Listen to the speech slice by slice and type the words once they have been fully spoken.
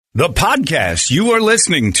The podcast you are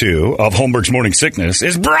listening to of Holmberg's Morning Sickness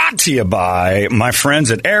is brought to you by my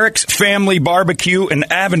friends at Eric's Family Barbecue in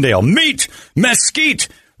Avondale. Meet, mesquite,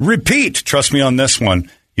 repeat. Trust me on this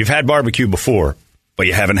one. You've had barbecue before, but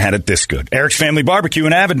you haven't had it this good. Eric's Family Barbecue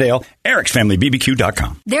in Avondale,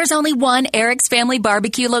 ericsfamilybbq.com. There's only one Eric's Family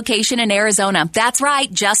Barbecue location in Arizona. That's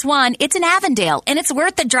right, just one. It's in Avondale, and it's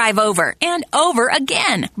worth the drive over and over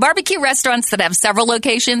again. Barbecue restaurants that have several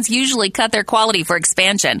locations usually cut their quality for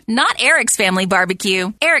expansion. Not Eric's Family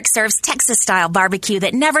Barbecue. Eric serves Texas-style barbecue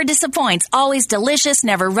that never disappoints, always delicious,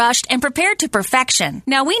 never rushed, and prepared to perfection.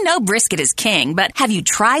 Now, we know brisket is king, but have you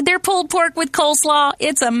tried their pulled pork with coleslaw?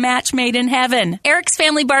 It's a match made in heaven. Eric's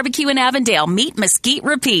Family Barbecue in Avondale. Meet, mesquite,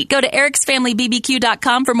 repeat. Go to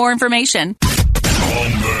ericsfamilybbq.com for more information.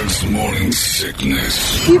 Holmberg's Morning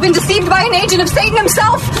Sickness. You've been deceived by an agent of Satan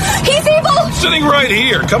himself. He's evil. Sitting right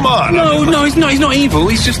here. Come on. No, he's not evil.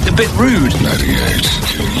 He's just a bit rude. 98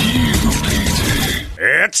 KUPD.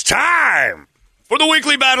 It's time for the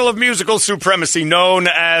weekly battle of musical supremacy known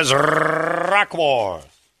as Rock Wars.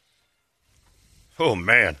 Oh,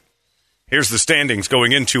 man. Here's the standings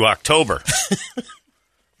going into October.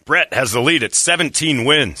 Brett has the lead at 17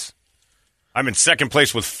 wins. I'm in second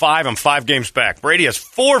place with 5. I'm 5 games back. Brady has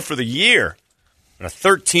 4 for the year and a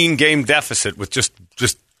 13-game deficit with just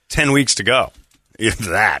 10 weeks to go. If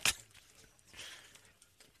that.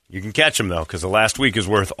 You can catch him, though, because the last week is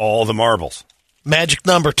worth all the marbles. Magic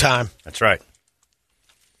number time. That's right.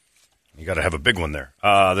 You got to have a big one there.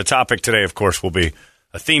 The topic today, of course, will be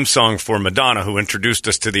a theme song for Madonna, who introduced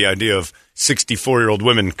us to the idea of 64-year-old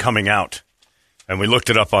women coming out. And we looked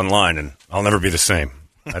it up online, and I'll never be the same.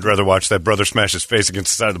 I'd rather watch that brother smash his face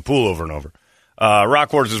against the side of the pool over and over.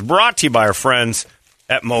 Rock Wars is brought to you by our friends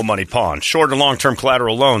at Mo Money Pawn. Short and long-term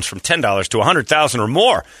collateral loans from $10 to $100,000 or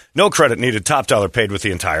more. No credit needed, top dollar paid with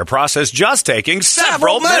the entire process, just taking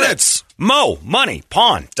several minutes.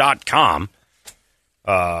 MoMoneyPawn.com.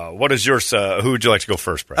 What is yours? Who would you like to go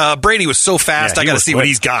first, Brad? Brady was so fast, I got to see what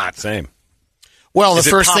he's got. Same. Well, Is the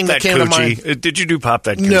it first Pop thing that came to mind. Did you do Pop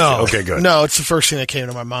That Coochie? No. Okay, good. No, it's the first thing that came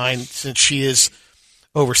to my mind since she is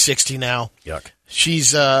over 60 now. Yuck.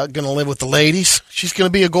 She's going to live with the ladies. She's going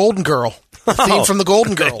to be a Golden Girl. The theme from the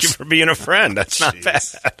Golden Girls. Thank you for being a friend. That's not bad.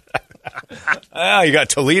 Oh, you got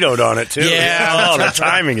Toledo'd on it, too. Yeah. Oh, the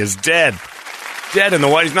timing is dead. Dead in the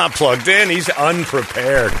white. He's not plugged in. He's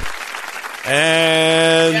unprepared.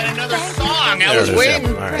 And Another song. I There was it is, waiting, yeah.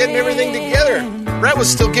 All right. getting everything together. Brett was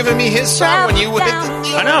still giving me his song when you hit the...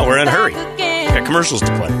 I know, we're in a hurry. Got commercials to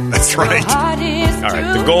play. That's right. All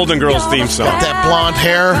right, the Golden Girls theme song. That blonde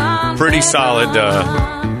hair. Pretty solid.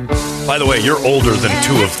 By the way, you're older than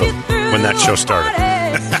 2 of them when that show started.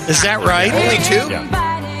 Is that right? Only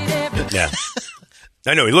 2? Yeah.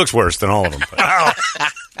 I know, he looks worse than all of them. But,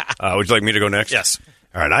 would you like me to go next? Yes.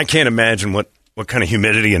 All right, I can't imagine what kind of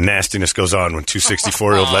humidity and nastiness goes on when 2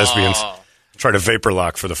 64-year-old lesbians try to vapor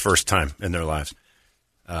lock for the first time in their lives.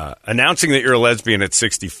 Announcing that you're a lesbian at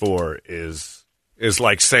 64 is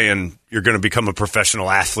like saying you're going to become a professional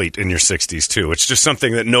athlete in your 60s, too. It's just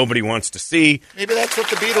something that nobody wants to see. Maybe that's what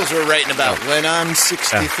the Beatles were writing about. When I'm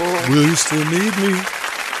 64. Will you still need me?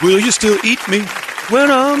 Will you still eat me when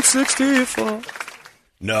I'm 64?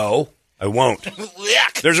 No, I won't.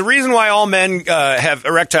 Yuck. There's a reason why all men have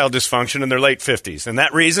erectile dysfunction in their late 50s, and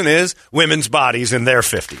that reason is women's bodies in their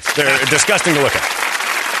 50s. They're disgusting to look at.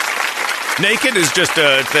 Naked is just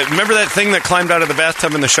remember that thing that climbed out of the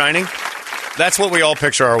bathtub in The Shining? That's what we all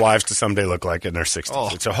picture our wives to someday look like in their 60s. Oh.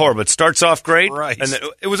 It's a horrible. It starts off great, Right. and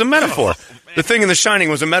it was a metaphor. The thing in The Shining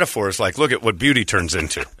was a metaphor. It's like, look at what beauty turns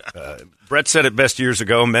into. Brett said it best years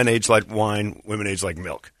ago, men age like wine, women age like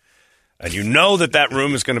milk. And you know that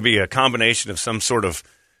room is going to be a combination of some sort of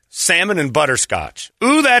salmon and butterscotch.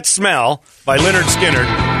 Ooh, That Smell by Lynyrd Skynyrd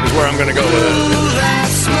is where I'm going to go with it.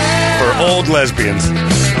 For old lesbians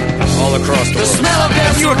all across the world.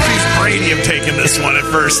 You accused Brady of taking this one at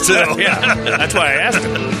first, too. Yeah, that's why I asked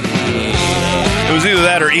him. It was either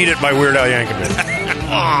that or Eat It by Weird Al Yankovic.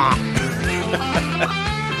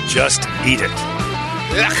 Just eat it.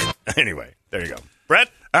 Anyway, there you go. Brett?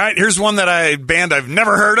 All right, here's one band I've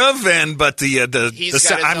never heard of, He's got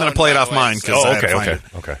his I'm going own, to play it by off the way, mine so- because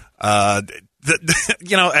Okay.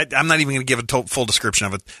 I'm not even going to give a full description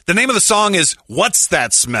of it. The name of the song is "What's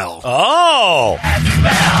That Smell?" Oh!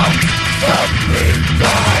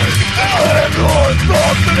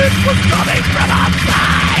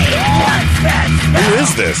 Who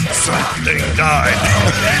is this? Something died.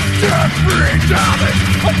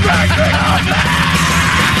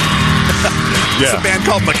 It's a band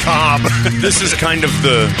called Macabre. This is kind of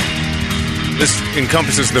this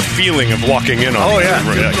encompasses the feeling of walking in on. Oh, yeah.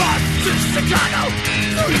 Right.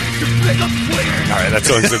 All right, that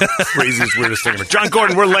song's the craziest, weirdest thing ever. John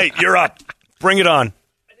Gordon, we're late. You're up. Bring it on.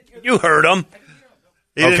 You heard him.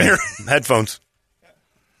 Okay, headphones.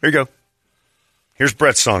 Here you go. Here's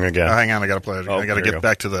Brett's song again. Hang on, I got to play it. I got to get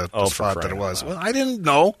back to the spot that it was. Well, I didn't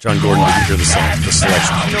know. John Gordon didn't hear the song, the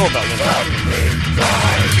selection. You know about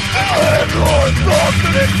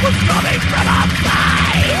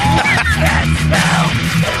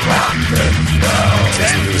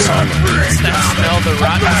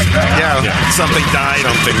Yeah, something died.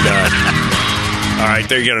 Something died. All right,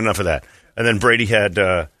 there you get enough of that. And then Brady had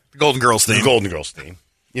Golden Girls theme. The Golden Girls theme.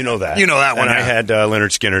 You know that. You know that one. And I had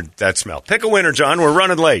Leonard Skinner, That Smell. Pick a winner, John. We're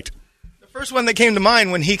running late. The first one that came to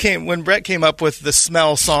mind when Brett came up with the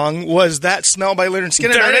Smell song was That Smell by Leonard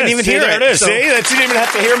Skinner. There I didn't even hear there it. it is. So. See, that you didn't even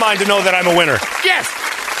have to hear mine to know that I'm a winner. Yes.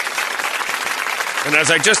 And as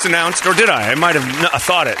I just announced, or did I? I might have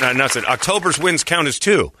thought it. And I announced it. October's wins count as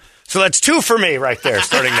 2. So that's 2 for me right there,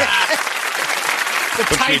 starting now.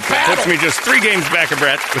 Puts me just 3 games back of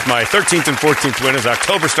Brett with my 13th and 14th win as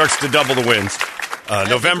October starts to double the wins.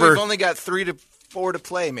 November. We've only got 3 to 4 to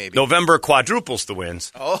play, maybe. November quadruples the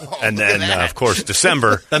wins. Oh, and then, of course,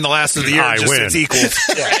 December. Then the last of the year, I win. It's equals.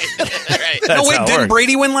 right. No, wait, didn't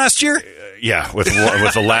Brady win last year? Yeah, with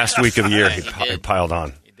the last week of the year, he piled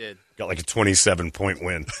on. He did. Got like a 27-point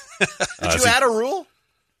win. Did you add a rule?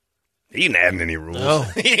 He didn't add any rules. Oh.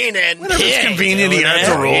 He ain't adding. It's convenient. He adds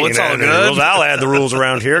a rule. It's all good. I'll add the rules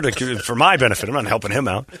around here for my benefit. I'm not helping him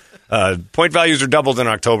out. Point values are doubled in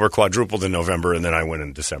October, quadrupled in November, and then I win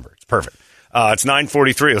in December. It's perfect. It's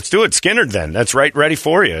 9:43. Let's do it. Skinner then. That's right, ready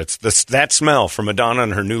for you. It's That Smell from Madonna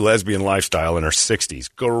and her new lesbian lifestyle in her 60s.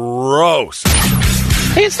 Gross.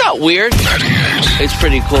 Hey, it's not weird. It's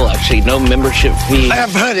pretty cool, actually. No membership fee. I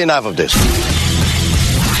have heard enough of this.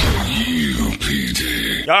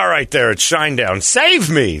 All right, there. It's Shinedown. Save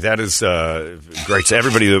Me. That is great. So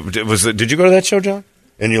everybody did you go to that show, John?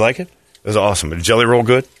 And you like it? It was awesome. Did Jelly Roll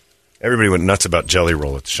good? Everybody went nuts about Jelly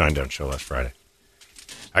Roll at the Shinedown show last Friday.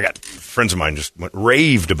 I got friends of mine just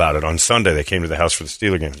raved about it on Sunday. They came to the house for the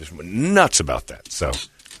Steeler game. Just went nuts about that. So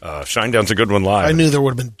Shinedown's a good one live. I knew there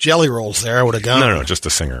would have been jelly rolls there. I would have gone. No, just a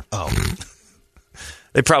singer. Oh.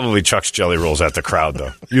 They probably chucked Jelly Rolls at the crowd,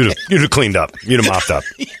 though. You'd have cleaned up. You'd have mopped up.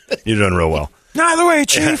 You'd have done real well. Either way,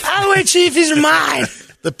 Chief. Either way, Chief, these are mine.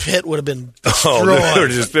 The pit would have been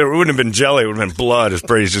destroyed. It wouldn't have been jelly. It would have been blood. As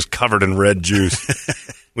Brady's just covered in red juice.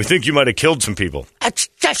 We think you might have killed some people. That's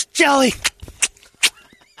just jelly.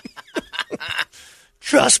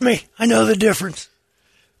 Trust me, I know the difference.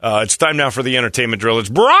 It's time now for the entertainment drill. It's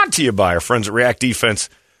brought to you by our friends at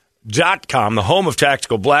ReactDefense.com, the home of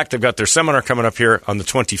Tactical Black. They've got their seminar coming up here on the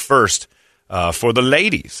 21st for the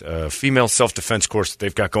ladies, female self-defense course that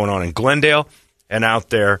they've got going on in Glendale and out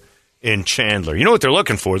there in Chandler. You know what they're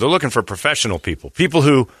looking for? They're looking for professional people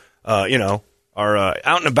who, are out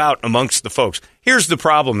and about amongst the folks. Here's the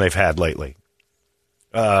problem they've had lately.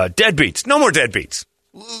 Deadbeats. No more deadbeats.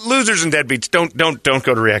 Losers and deadbeats, don't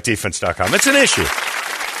go to ReactDefense.com. It's an issue.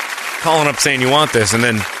 Calling up saying you want this, and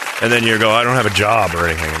then you go, I don't have a job or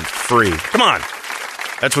anything. It's free. Come on.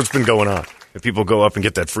 That's what's been going on. If people go up and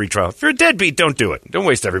get that free trial. If you're a deadbeat, don't do it. Don't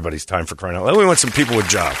waste everybody's time for crying out loud. We want some people with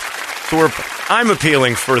jobs. So I'm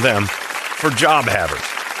appealing for them, for job havers.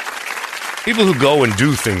 People who go and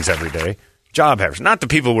do things every day. Job havers. Not the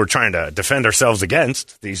people we're trying to defend ourselves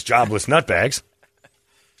against, these jobless nutbags.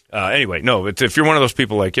 Anyway, no, if you're one of those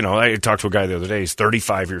people like, I talked to a guy the other day. He's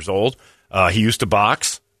 35 years old. He used to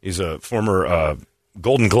box. He's a former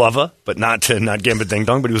Golden Glover, but not Gambit Ding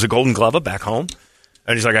Dong, but he was a Golden Glover back home.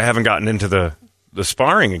 And he's like, I haven't gotten into the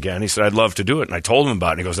sparring again. He said, I'd love to do it. And I told him about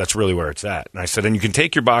it. And he goes, that's really where it's at. And I said, and you can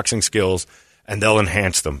take your boxing skills and they'll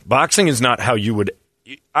enhance them. Boxing is not how you would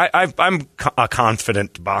 – I'm a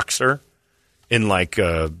confident boxer in like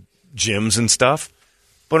gyms and stuff.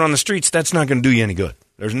 But on the streets, that's not going to do you any good.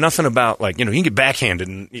 There's nothing about you can get backhanded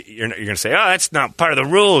and you're going to say, oh, that's not part of the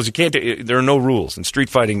rules. You can't do, there are no rules. In street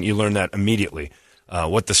fighting, you learn that immediately.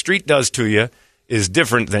 What the street does to you is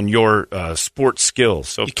different than your sports skills.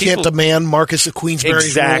 So you can't demand Marcus of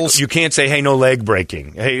Queensberry's rules. You can't say, hey, no leg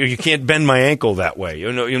breaking. Hey, you can't bend my ankle that way.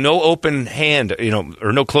 No open hand,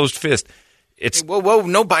 or no closed fist. It's whoa,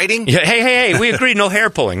 no biting. Yeah, hey, we agree, no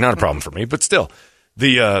hair pulling. Not a problem for me, but still.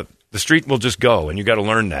 The street will just go, and you got to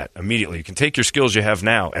learn that immediately. You can take your skills you have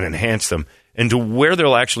now and enhance them into where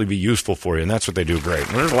they'll actually be useful for you, and that's what they do great.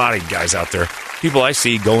 And there's a lot of guys out there, people I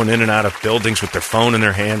see going in and out of buildings with their phone in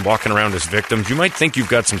their hand, walking around as victims. You might think you've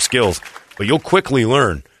got some skills, but you'll quickly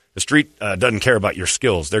learn. The street doesn't care about your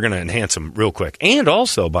skills. They're going to enhance them real quick. And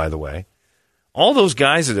also, by the way, all those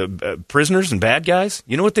guys, prisoners and bad guys,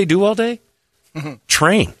 you know what they do all day?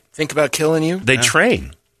 Train. Think about killing you? They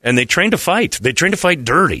train. And they train to fight. They train to fight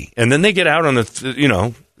dirty. And then they get out on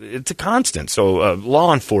the, it's a constant. So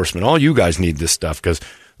law enforcement, all you guys need this stuff because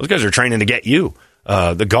those guys are training to get you.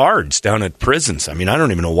 The guards down at prisons. I mean, I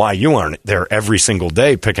don't even know why you aren't there every single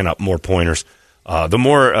day picking up more pointers. The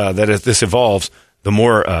more that this evolves, the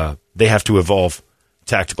more they have to evolve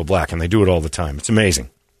Tactical Black, and they do it all the time. It's amazing.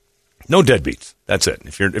 No deadbeats. That's it.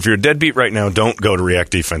 If you're a deadbeat right now, don't go to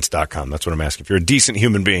reactdefense.com. That's what I'm asking. If you're a decent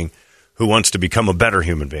human being who wants to become a better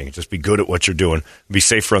human being, just be good at what you're doing, be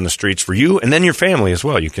safer on the streets for you and then your family as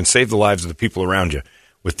well. You can save the lives of the people around you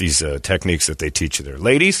with these techniques that they teach you there.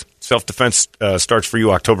 Ladies, self-defense starts for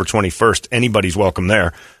you October 21st. Anybody's welcome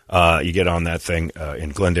there. You get on that thing in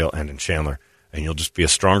Glendale and in Chandler, and you'll just be a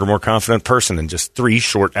stronger, more confident person in just 3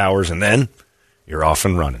 short hours, and then you're off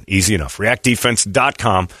and running. Easy enough.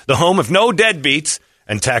 ReactDefense.com, the home of no deadbeats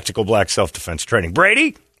and Tactical Black self-defense training.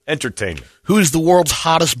 Brady, entertain me. Who is the world's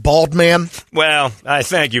hottest bald man? Well, I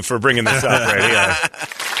thank you for bringing this up, Brady.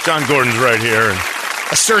 John Gordon's right here.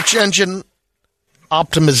 A search engine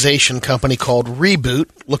optimization company called Reboot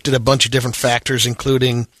looked at a bunch of different factors,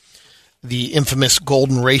 including the infamous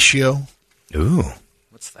golden ratio. Ooh.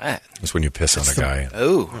 What's that? That's when you piss on a guy.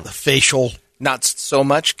 Oh. The facial. Not so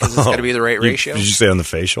much because it's got to be the right ratio. Did you say on the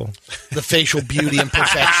facial? The facial beauty and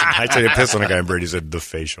perfection. I tell you, piss on a guy, and Brady said the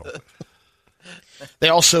facial. They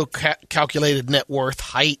also calculated net worth,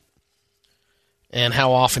 height, and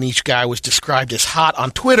how often each guy was described as hot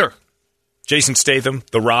on Twitter. Jason Statham,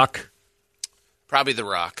 The Rock. Probably The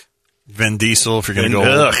Rock. Vin Diesel, if you're going to go.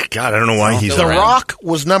 Ugh, God, I don't know why he's The around. Rock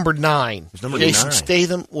was number 9. Number Jason 9.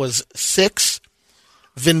 Statham was 6.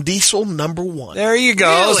 Vin Diesel, number 1. There you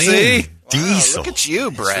go. Really? See? Diesel. Look at you,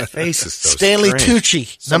 Brett. Face is so Stanley strange.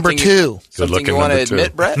 Tucci, number Something 2. Something you want to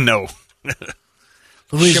admit, Brett? No.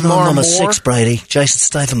 The reason Shamar I'm number Moore? 6, Brady, Jason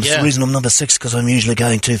Statham's Yeah. the reason I'm number 6 because I'm usually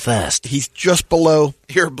going too fast. He's just below.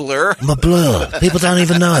 You're a blur. I'm a blur. People don't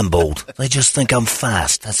even know I'm bald. They just think I'm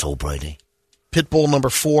fast. That's all, Brady. Pitbull, number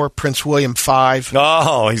 4. Prince William, 5.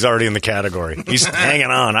 Oh, he's already in the category. He's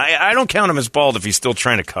hanging on. I don't count him as bald if he's still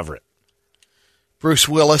trying to cover it. Bruce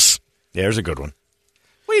Willis. Yeah, there's a good one.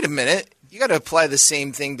 Wait a minute. You got to apply the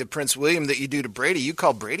same thing to Prince William that you do to Brady. You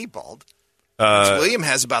call Brady bald. Prince William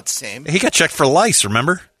has about the same. He got checked for lice,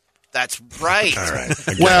 remember? That's right. All right.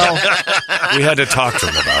 Well, We had to talk to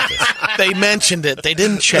him about this. they mentioned it. They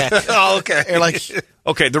didn't check. Oh, okay. They're like,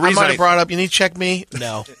 Okay, the I reason might have brought up, you need to check me?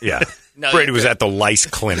 No. yeah. No, Brady you're was good. at the lice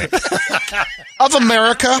clinic Of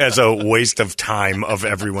America. as a waste of time of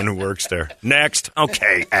everyone who works there. Next.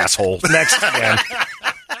 Okay, asshole. Next again.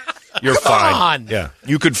 You're fine. on. Yeah,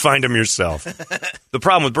 you could find him yourself. The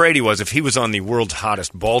problem with Brady was if he was on the world's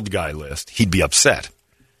hottest bald guy list, he'd be upset.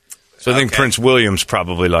 So I think Prince William's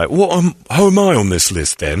probably like, well, how am I on this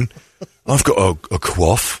list then? I've got a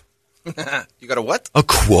quaff. You got a what? A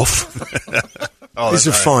quaff. It's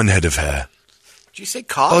a fine head of hair. Did you say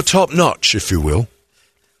cough? Oh, top notch, if you will.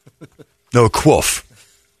 No, a quaff.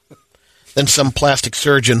 Then some plastic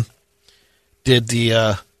surgeon did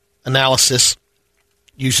the analysis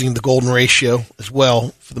using the golden ratio as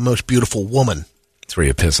well for the most beautiful woman. That's where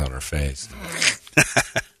you piss on her face.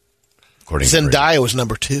 According to Brady. Zendaya was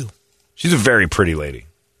number 2. She's a very pretty lady.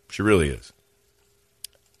 She really is.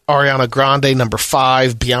 Ariana Grande, number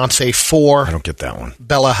 5. Beyonce, 4. I don't get that one.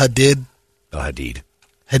 Bella Hadid,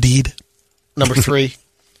 Hadid. number 3.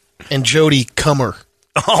 And Jodie Comer,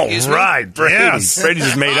 Oh, right. Brady. Yes. Brady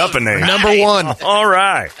just made up a name. number 1, All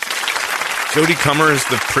right. Jodie Comer is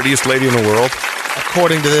the prettiest lady in the world.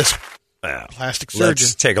 according to this Well, plastic surgeon.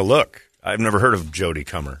 let's take a look. I've never heard of Jodie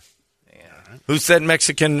Comer. Who's that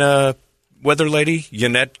Mexican weather lady?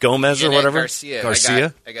 Yannette Gomez or Yannette whatever?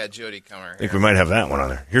 Garcia. I got Jodie Comer. I think we might have that one on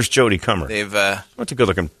there. Here's Jodie Comer. They've What's a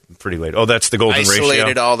good-looking pretty lady? Oh, that's the golden isolated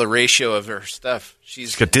ratio. all the ratio of her stuff. She's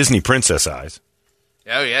She's got Disney princess eyes.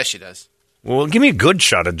 Oh yeah, she does. Well, give me a good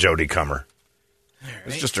shot of Jodie Comer.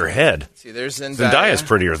 It's just her head. See, there's Zendaya. Zendaya's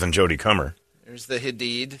prettier than Jodie Comer. There's the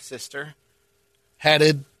Hadid sister,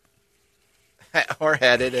 Hadid, or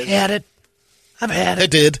Hadid. Had it. I've had it.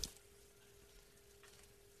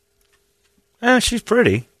 Hadid. She's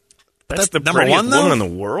pretty. That's the number prettiest one, though? woman in the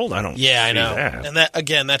world. I don't. Yeah, I see know. that. And that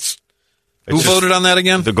again, that's Who It's just voted on that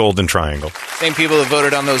again? the Golden Triangle? Same people that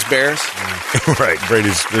voted on those Bears. Right.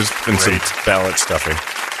 Brady's. There's been some ballot stuffing.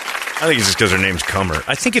 I think it's just because her name's Comer.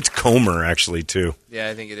 I think it's Comer actually too. Yeah,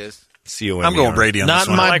 I think it is. C-O-M-E-R. I'm going Brady on Not this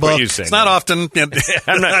in one. my I like book. what you say. It's not often.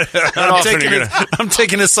 I'm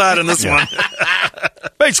taking his side on this one.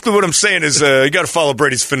 Basically, what I'm saying is you got to follow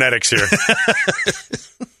Brady's phonetics here.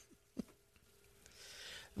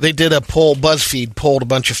 they did a poll. BuzzFeed polled a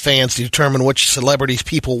bunch of fans to determine which celebrities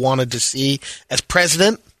people wanted to see as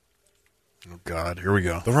president. God. Here we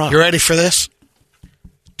go. The Rock. You ready for this?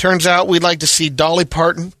 Turns out we'd like to see Dolly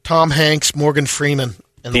Parton, Tom Hanks, Morgan Freeman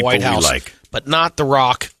in the People White we House. like. But not The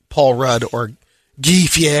Rock, Paul Rudd, or Guy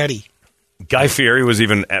Fieri. Guy Fieri was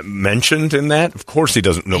even mentioned in that. Of course, he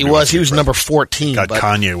doesn't know. He was number 14. God, but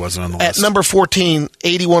Kanye wasn't on the at list. number 14,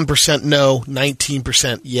 81% no,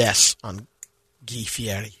 19% yes on Guy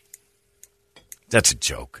Fieri. That's a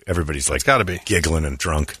joke. Everybody's like, Gotta be. giggling and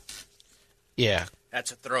drunk. Yeah.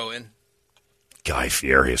 That's a throw-in. Guy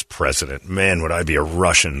Fieri is president. Man, would I be a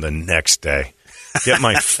Russian the next day. Get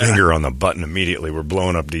my finger on the button immediately. We're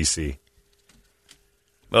blowing up D.C.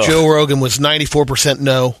 Ugh. Joe Rogan was 94%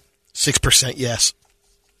 no, 6% yes.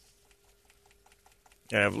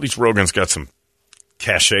 Yeah, at least Rogan's got some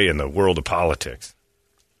cachet in the world of politics.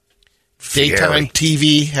 Daytime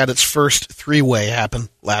TV had its first three-way happen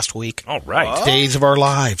last week. All right. Days of Our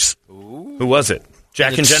Lives. Who was it?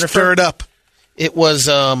 Jack and Jennifer? Stirred up. It was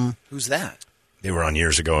Who's that? They were on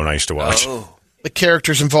years ago, and I used to watch. Oh. the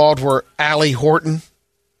characters involved were Allie Horton,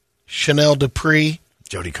 Chanel Dupree,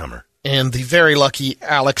 Jodie Comer. and the very lucky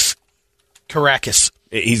Alex Kourakis.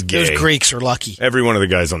 He's gay. Those Greeks are lucky. Every one of the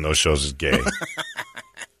guys on those shows is gay.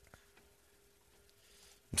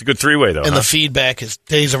 It's a good three-way, though. And the feedback is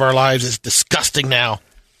Days of Our Lives is disgusting now.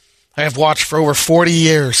 I have watched for over 40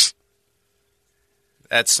 years.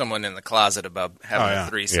 That's someone in the closet about having a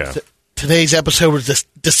threesome. Yeah. Today's episode was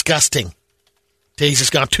disgusting. Days has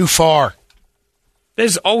gone too far.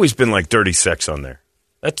 There's always been like dirty sex on there.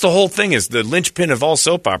 That's the whole thing. Is the linchpin of all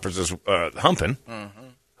soap operas is humping. Mm-hmm.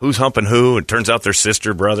 Who's humping who? It turns out they're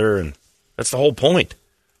sister, brother, and that's the whole point.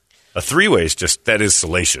 A three-way is just, that is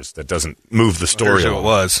salacious. That doesn't move the story. Here's who it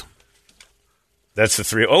was. That's the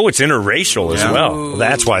three. Oh, it's interracial as well.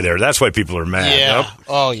 That's why people are mad. Yeah. Yep.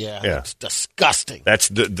 Oh, yeah. Yeah. It's disgusting. That's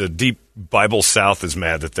the deep Bible South is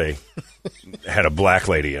mad that they had a black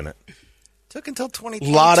lady in it. Took until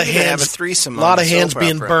 2022 Lot of to hands, have a threesome. lot on of the hands soap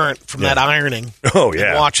being opera. burnt from that ironing. Oh, and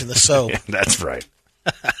yeah. watching the soap. Yeah, that's right.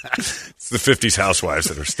 It's the 50s housewives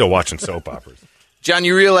that are still watching soap operas. John,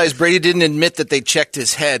 you realize Brady didn't admit that they checked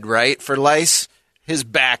his head, right, for lice? His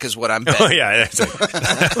back is what I'm betting. Oh, yeah. That's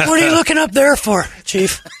What are you looking up there for,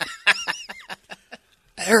 Chief?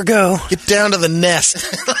 There we go. Get down to the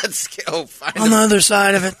nest. Let's go find On the other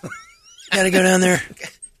side of it. Got to go down there.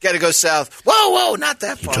 Got to go south. Whoa, not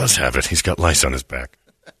that He far. does have it. He's got lice on his back.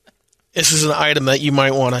 This is an item that you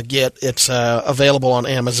might want to get. It's available on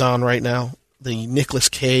Amazon right now. The Nicolas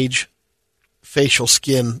Cage facial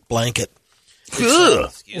skin blanket.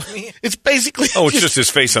 Excuse me? It's basically... Oh, it's just his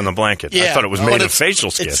face on the blanket. I Yeah. thought it was Oh, made but of facial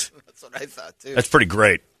skin. it's- That's what I thought, too. That's pretty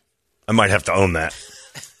great. I might have to own that.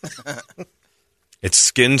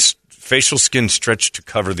 It's facial skin stretched to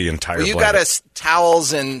cover the entire Well, you blanket. got us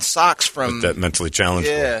towels and socks from... That mentally challenged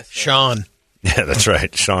one. Yeah. Sean. Yeah, that's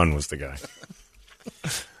right. Sean was the guy.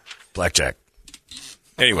 Blackjack.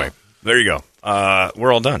 Anyway, there you go.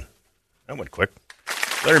 We're all done. That went quick.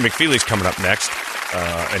 Larry McFeely's coming up next,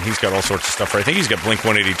 and he's got all sorts of stuff. I think he's got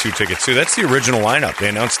Blink-182 tickets, too. That's the original lineup. They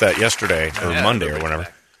announced that yesterday or Monday or whatever.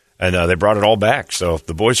 And they brought it all back. So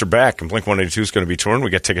the boys are back, and Blink-182 is going to be touring.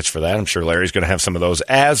 We get tickets for that. I'm sure Larry's going to have some of those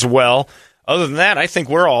as well. Other than that, I think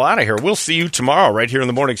we're all out of here. We'll see you tomorrow right here in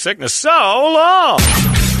the Morning Sickness. So long!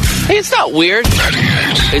 Hey, it's not weird.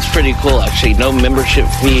 It's pretty cool, actually. No membership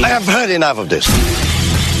fee. I have heard enough of this.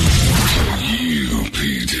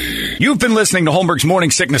 You've been listening to Holmberg's Morning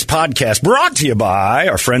Sickness Podcast, brought to you by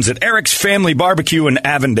our friends at Eric's Family Barbecue in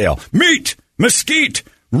Avondale. Meet, mesquite,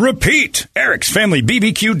 repeat.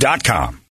 Eric'sFamilyBBQ.com.